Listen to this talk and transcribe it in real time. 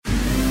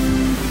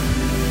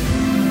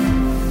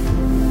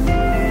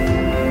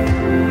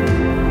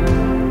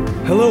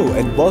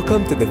and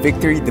welcome to the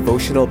Victory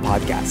Devotional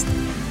Podcast.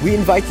 We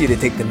invite you to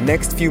take the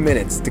next few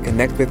minutes to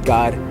connect with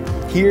God,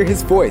 hear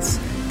His voice,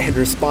 and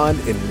respond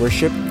in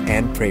worship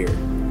and prayer.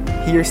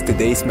 Here's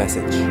today's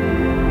message.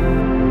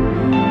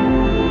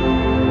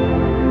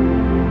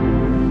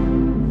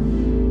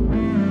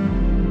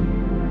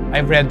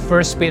 I've read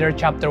 1 Peter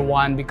chapter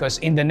 1 because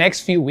in the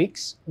next few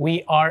weeks,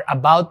 we are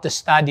about to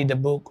study the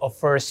book of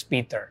 1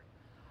 Peter.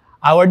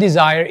 Our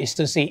desire is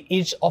to see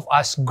each of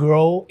us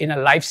grow in a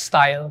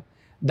lifestyle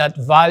that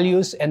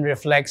values and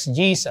reflects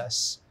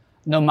Jesus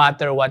no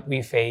matter what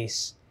we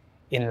face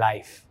in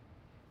life.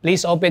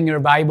 Please open your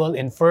Bible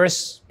in 1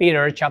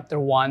 Peter chapter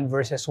 1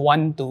 verses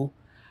 1-2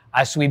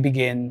 as we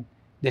begin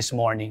this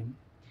morning.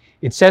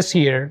 It says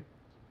here,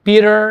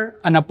 Peter,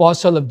 an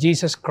apostle of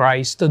Jesus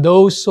Christ, to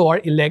those who are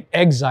elect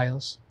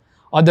exiles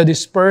of the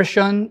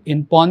dispersion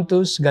in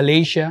Pontus,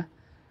 Galatia,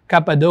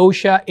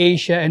 Cappadocia,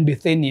 Asia, and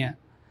Bithynia,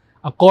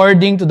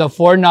 according to the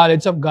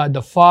foreknowledge of God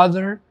the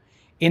Father,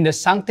 in the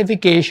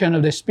sanctification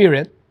of the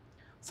Spirit,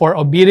 for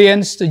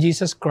obedience to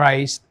Jesus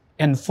Christ,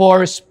 and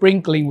for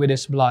sprinkling with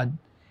His blood.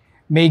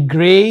 May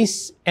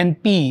grace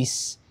and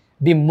peace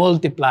be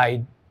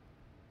multiplied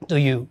to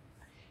you.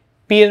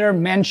 Peter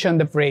mentioned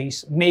the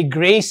phrase, may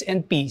grace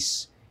and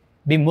peace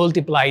be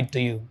multiplied to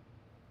you.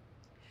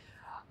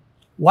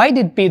 Why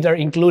did Peter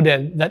include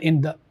that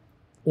in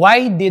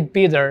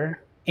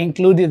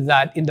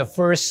the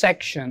first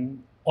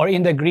section or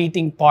in the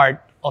greeting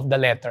part of the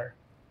letter?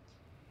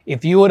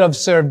 If you would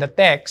observe the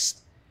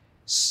text,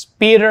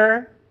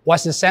 Peter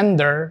was the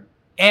sender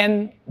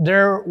and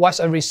there was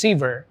a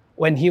receiver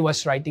when he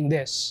was writing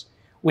this.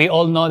 We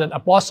all know that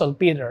Apostle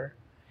Peter,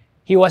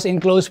 he was in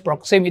close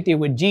proximity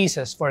with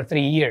Jesus for 3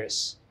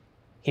 years.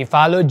 He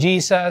followed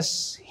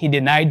Jesus, he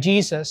denied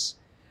Jesus,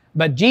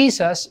 but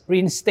Jesus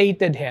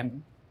reinstated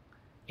him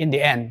in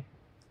the end.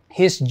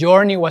 His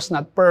journey was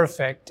not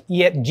perfect,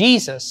 yet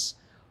Jesus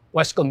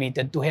was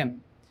committed to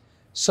him.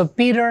 So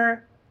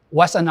Peter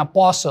was an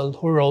apostle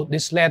who wrote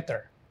this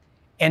letter.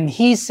 And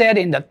he said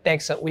in the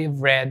text that we've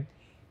read,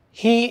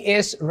 he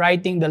is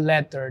writing the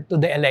letter to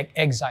the elect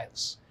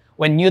exiles.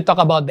 When you talk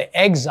about the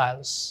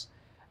exiles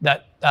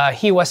that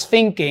he was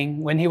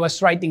thinking when he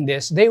was writing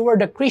this, they were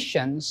the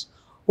Christians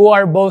who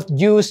are both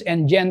Jews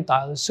and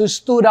Gentiles who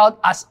stood out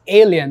as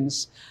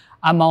aliens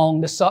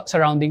among the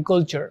surrounding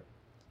culture.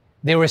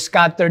 They were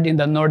scattered in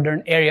the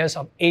northern areas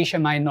of Asia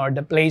Minor,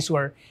 the place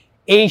where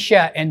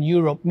Asia and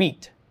Europe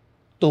meet,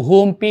 to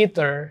whom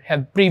Peter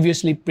had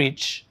previously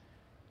preached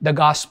the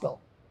gospel.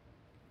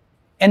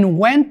 And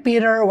when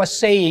Peter was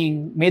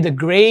saying, may the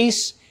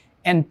grace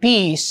and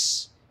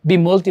peace be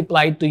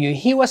multiplied to you,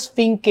 he was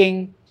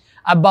thinking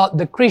about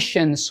the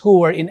Christians who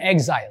were in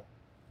exile.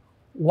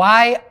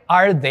 Why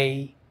are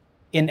they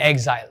in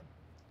exile?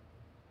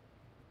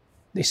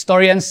 The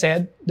historian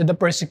said that the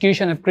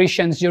persecution of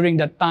Christians during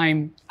that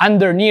time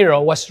under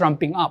Nero was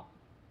ramping up.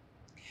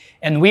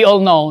 And we all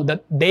know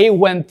that they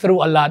went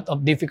through a lot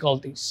of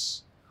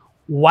difficulties.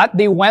 What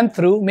they went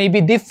through may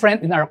be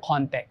different in our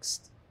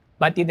context,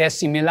 but it has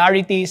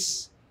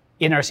similarities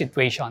in our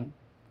situation.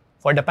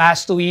 For the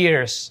past 2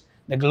 years,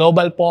 the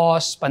global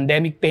pause,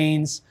 pandemic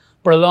pains,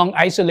 prolonged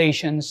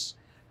isolations,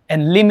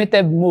 and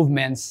limited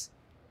movements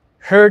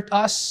hurt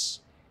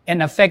us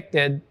and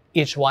affected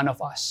each one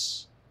of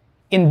us.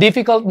 In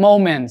difficult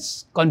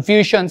moments,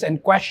 confusions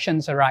and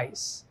questions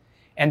arise,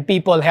 and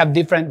people have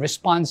different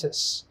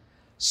responses.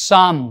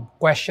 Some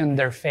question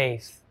their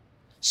faith.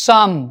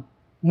 Some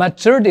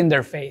matured in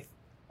their faith,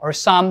 or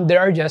some they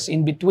are just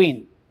in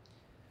between.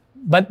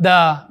 But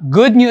the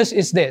good news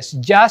is this,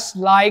 just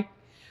like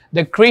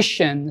the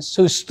Christians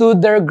who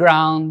stood their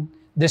ground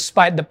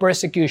despite the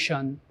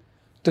persecution,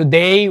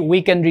 today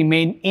we can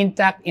remain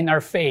intact in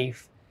our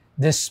faith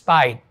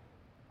despite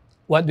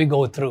what we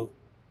go through.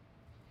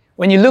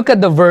 When you look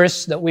at the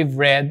verse that we've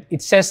read,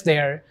 it says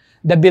there,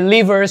 the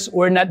believers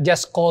were not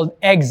just called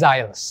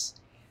exiles.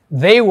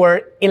 They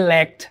were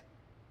elect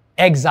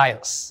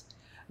exiles.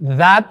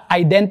 That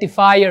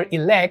identifier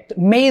elect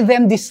made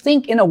them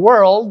distinct in a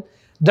world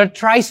that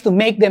tries to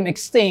make them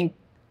extinct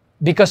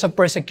because of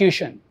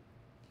persecution.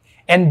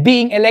 And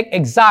being elect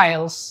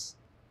exiles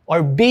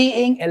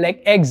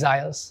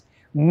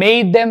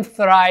made them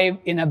thrive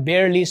in a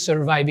barely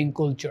surviving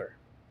culture.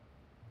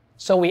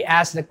 So we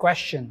ask the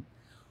question,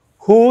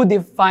 who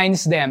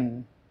defines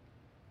them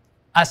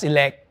as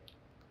elect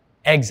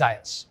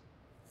exiles?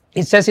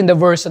 It says in the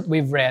verse that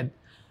we've read,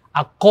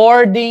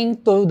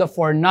 according to the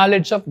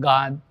foreknowledge of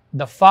God,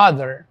 the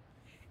Father,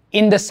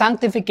 in the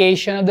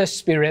sanctification of the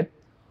Spirit,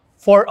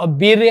 for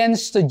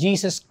obedience to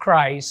Jesus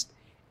Christ,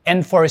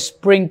 and for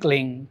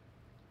sprinkling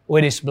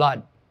with His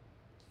blood.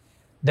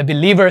 The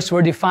believers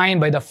were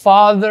defined by the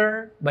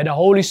Father, by the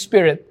Holy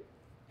Spirit,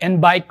 and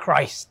by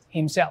Christ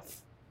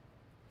Himself.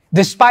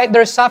 Despite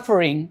their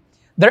suffering,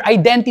 their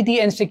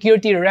identity and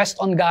security rest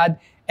on God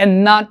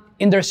and not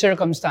in their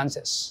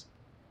circumstances.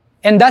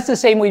 And that's the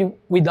same way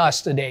with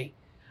us today.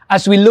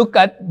 As we look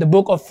at the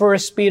book of 1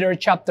 Peter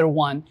chapter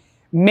 1,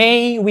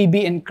 may we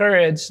be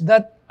encouraged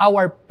that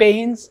our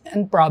pains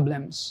and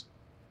problems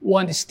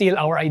won't steal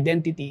our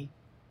identity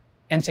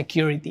and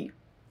security.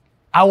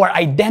 Our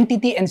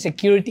identity and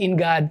security in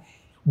God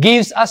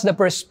gives us the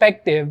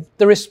perspective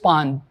to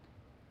respond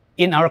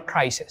in our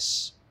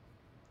crisis.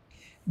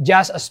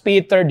 Just as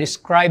Peter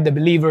described the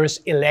believers'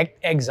 elect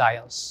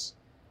exiles,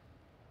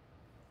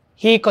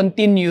 he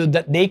continued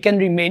that they can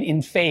remain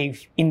in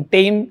faith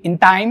in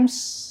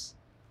times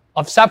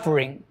of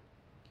suffering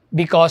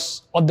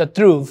because of the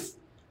truth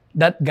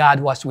that God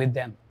was with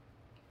them.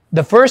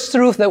 The first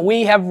truth that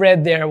we have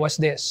read there was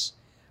this,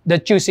 the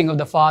choosing of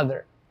the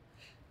Father.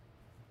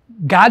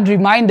 God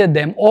reminded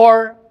them,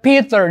 or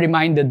Peter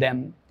reminded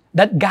them,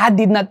 that God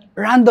did not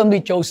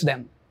randomly choose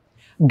them.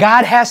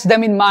 God has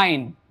them in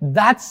mind.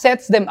 That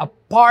sets them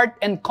apart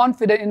and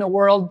confident in a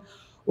world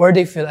where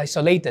they feel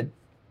isolated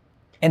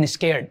and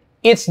scared.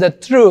 It's the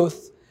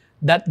truth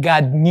that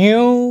God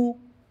knew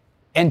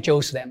and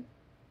chose them.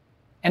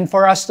 And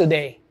for us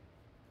today,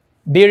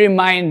 be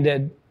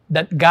reminded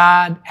that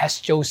God has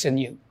chosen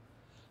you.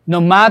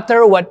 No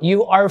matter what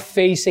you are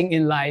facing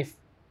in life,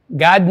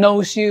 God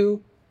knows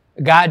you,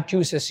 God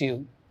chooses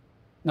you,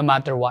 no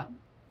matter what.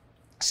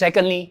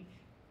 Secondly,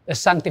 the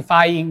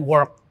sanctifying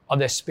work of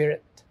the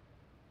Spirit.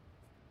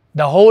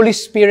 The Holy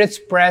Spirit's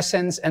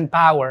presence and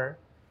power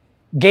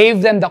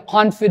gave them the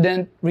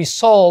confident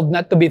resolve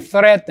not to be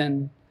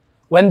threatened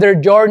when their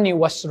journey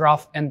was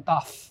rough and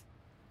tough.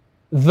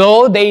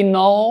 Though they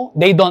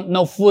don't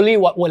know fully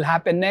what will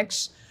happen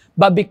next,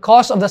 but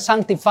because of the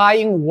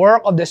sanctifying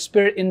work of the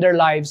Spirit in their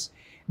lives,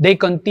 they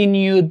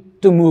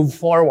continued to move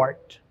forward.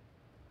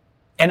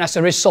 And as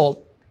a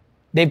result,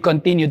 they've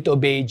continued to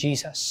obey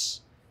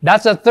Jesus.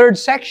 That's the third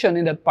section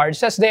in that part. It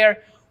says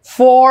there,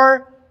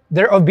 for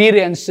their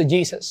obedience to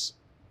Jesus.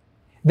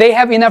 They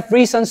have enough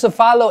reasons to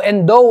follow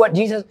and do what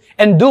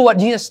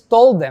Jesus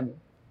told them,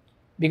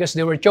 because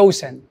they were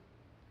chosen,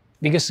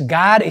 because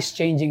God is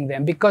changing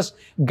them, because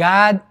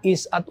God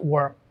is at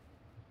work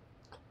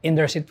in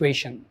their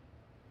situation.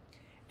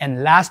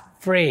 And last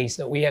phrase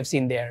that we have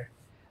seen there,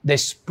 the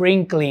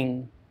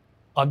sprinkling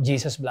of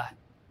Jesus' blood.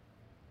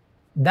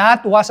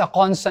 That was a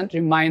constant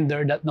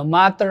reminder that no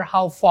matter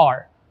how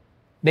far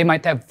they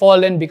might have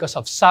fallen because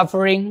of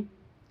suffering,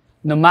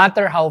 no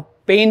matter how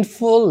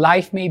painful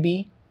life may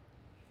be,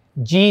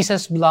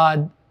 Jesus'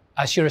 blood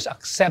assures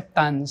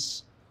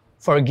acceptance,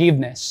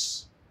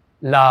 forgiveness,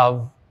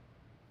 love,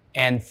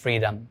 and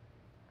freedom.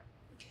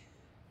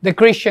 The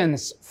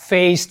Christians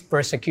faced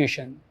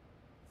persecution.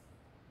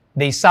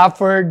 They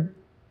suffered,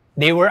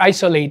 they were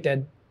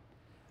isolated,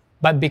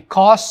 but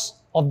because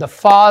of the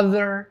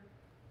Father,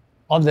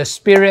 of the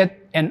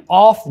Spirit, and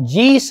of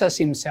Jesus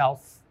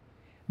Himself,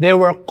 they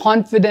were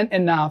confident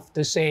enough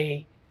to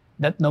say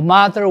that no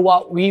matter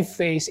what we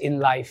face in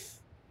life,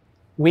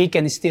 we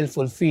can still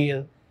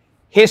fulfill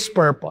His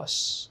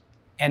purpose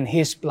and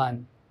His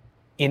plan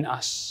in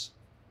us.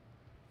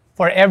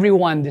 For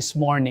everyone this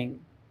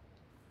morning,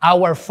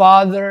 our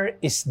Father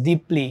is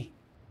deeply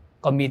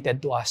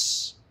committed to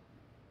us.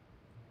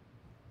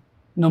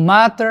 No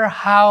matter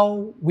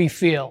how we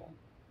feel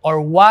or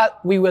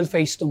what we will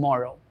face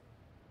tomorrow,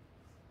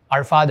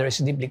 our Father is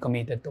deeply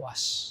committed to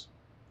us.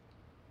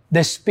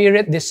 The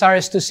Spirit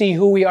desires to see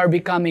who we are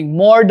becoming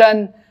more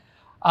than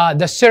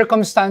the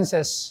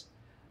circumstances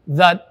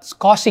that's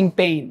causing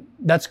pain,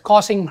 that's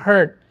causing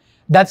hurt,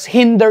 that's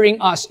hindering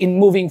us in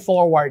moving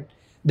forward.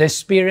 The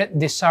Spirit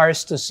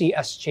desires to see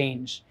us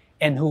change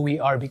and who we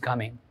are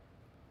becoming.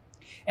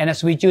 And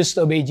as we choose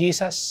to obey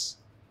Jesus,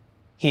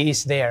 He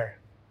is there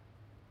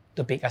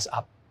to pick us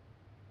up.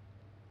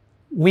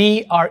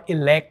 We are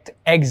elect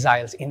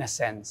exiles in a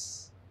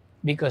sense,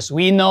 because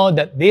we know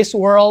that this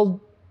world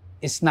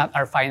is not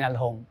our final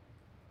home.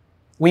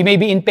 We may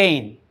be in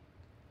pain,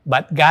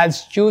 but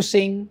God's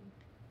choosing,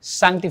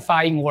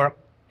 sanctifying work,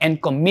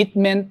 and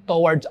commitment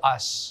towards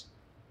us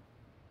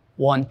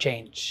won't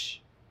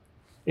change.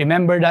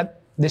 Remember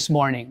that this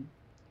morning.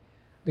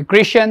 The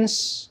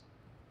Christians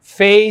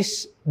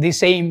face the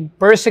same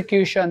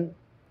persecution,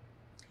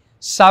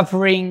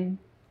 suffering,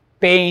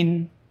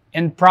 pain,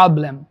 and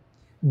problem,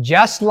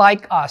 just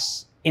like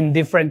us in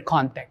different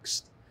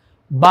contexts.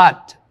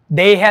 But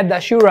they had the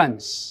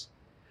assurance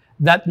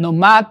that no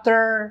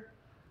matter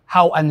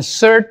how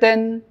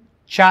uncertain,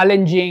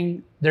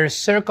 challenging their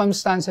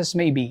circumstances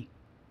may be,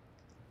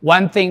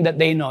 one thing that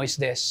they know is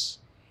this: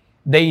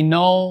 they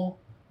know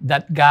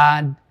that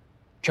God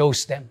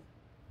chose them.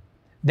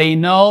 They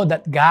know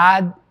that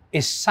God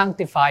is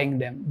sanctifying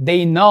them.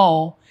 They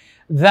know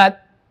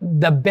that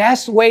the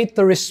best way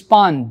to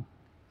respond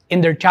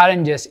in their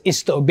challenges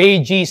is to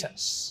obey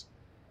Jesus.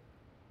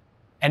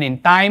 And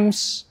in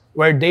times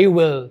where they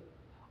will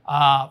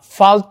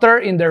falter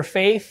in their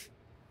faith,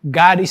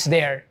 God is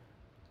there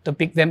to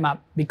pick them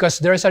up, because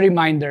there's a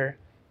reminder,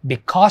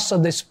 because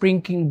of the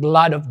sprinkling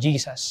blood of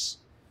Jesus,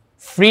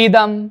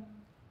 freedom,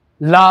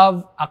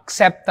 love,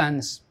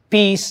 acceptance,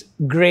 peace,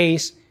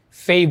 grace,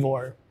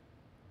 favor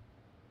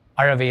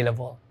are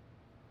available.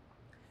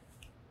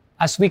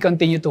 As we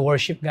continue to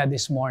worship God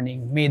this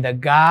morning, may the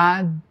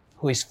God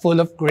who is full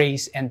of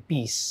grace and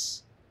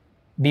peace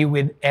be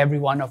with every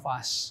one of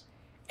us,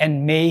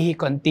 and may He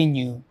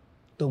continue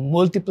to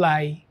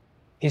multiply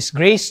His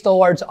grace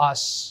towards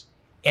us,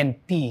 and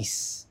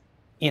peace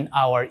in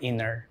our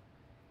inner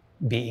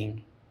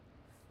being.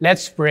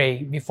 Let's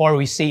pray before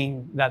we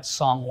sing that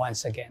song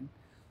once again.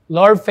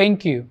 Lord,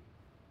 thank you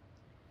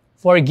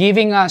for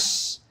giving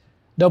us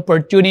the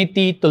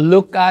opportunity to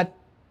look at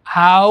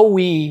how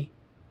we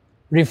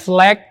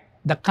reflect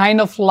the kind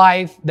of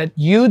life that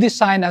you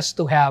designed us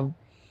to have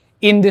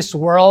in this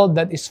world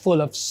that is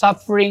full of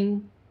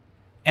suffering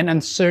and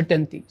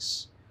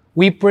uncertainties.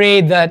 We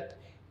pray that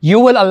you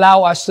will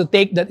allow us to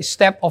take that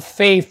step of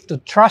faith to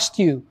trust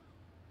you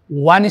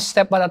one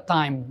step at a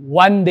time,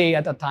 one day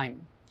at a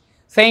time.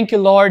 Thank you,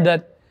 Lord,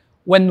 that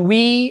when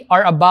we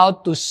are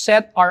about to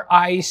set our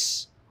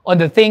eyes on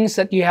the things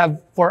that you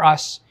have for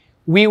us,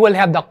 we will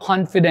have the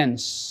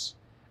confidence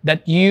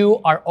that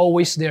you are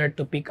always there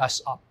to pick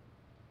us up.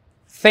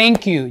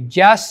 Thank you,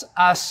 just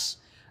as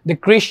the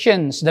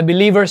Christians, the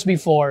believers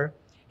before,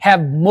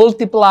 have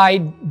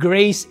multiplied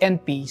grace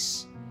and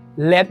peace,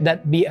 let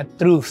that be a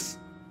truth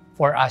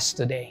for us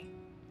today.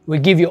 We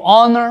give you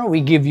honor, we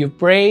give you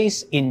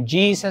praise in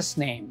Jesus'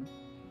 name.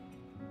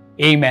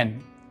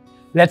 Amen.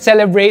 Let's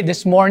celebrate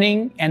this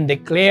morning and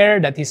declare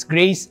that His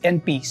grace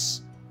and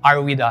peace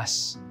are with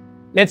us.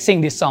 Let's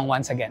sing this song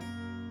once again.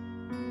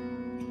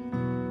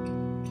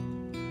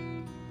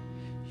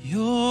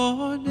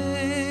 Your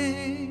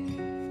name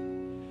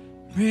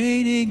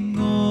reigning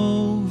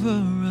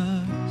over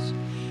us,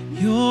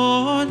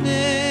 your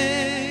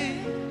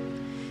name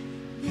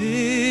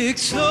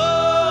victorious,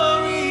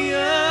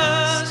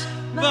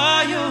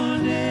 by your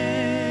name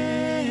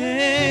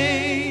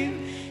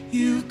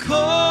you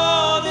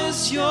called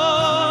us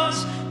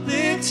yours,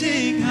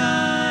 lifting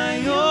high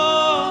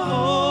your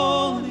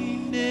holy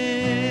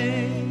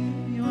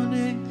name. Your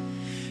name,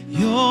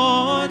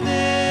 your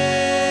name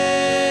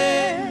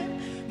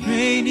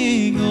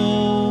reigning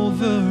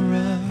over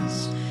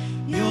us,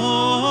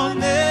 your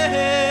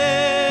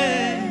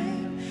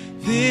name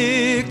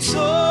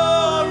victorious,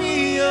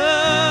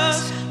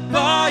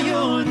 by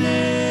your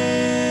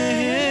name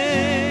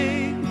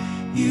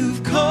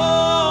you've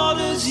called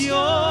us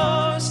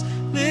yours,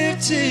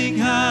 lifting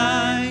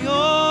high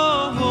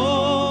your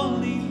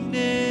holy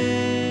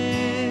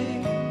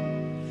name,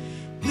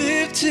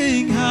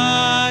 lifting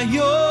high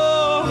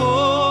your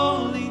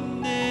holy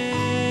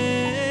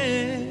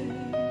name,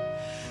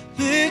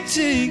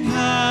 lifting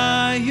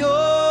high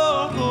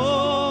your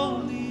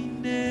holy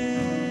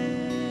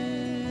name.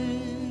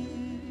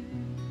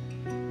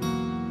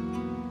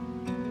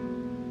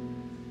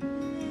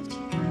 Lift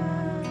you high,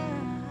 holy, holy,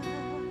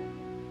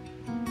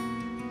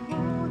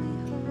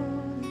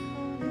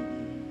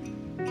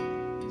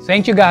 holy.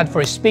 Thank you, God,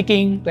 for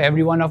speaking to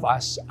every one of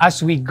us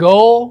as we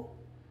go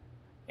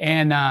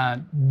and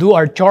do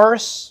our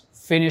chores,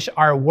 finish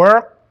our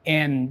work,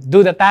 and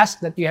do the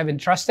task that you have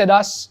entrusted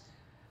us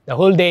the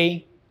whole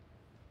day.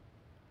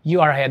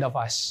 You are ahead of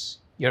us.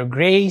 Your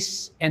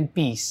grace and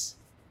peace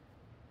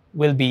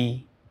will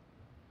be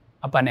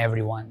upon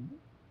everyone.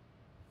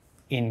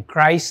 In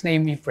Christ's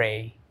name we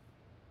pray.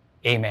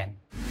 Amen.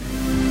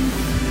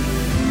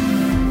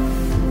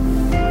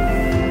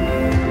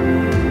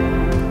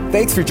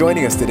 Thanks for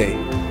joining us today.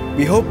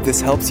 We hope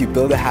this helps you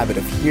build a habit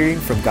of hearing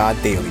from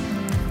God daily.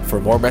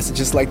 For more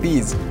messages like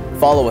these,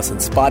 follow us on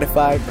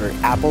Spotify or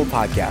Apple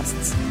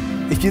Podcasts.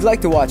 If you'd like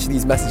to watch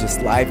these messages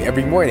live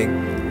every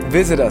morning,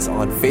 visit us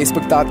on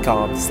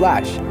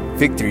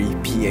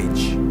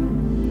facebook.com/victoryph.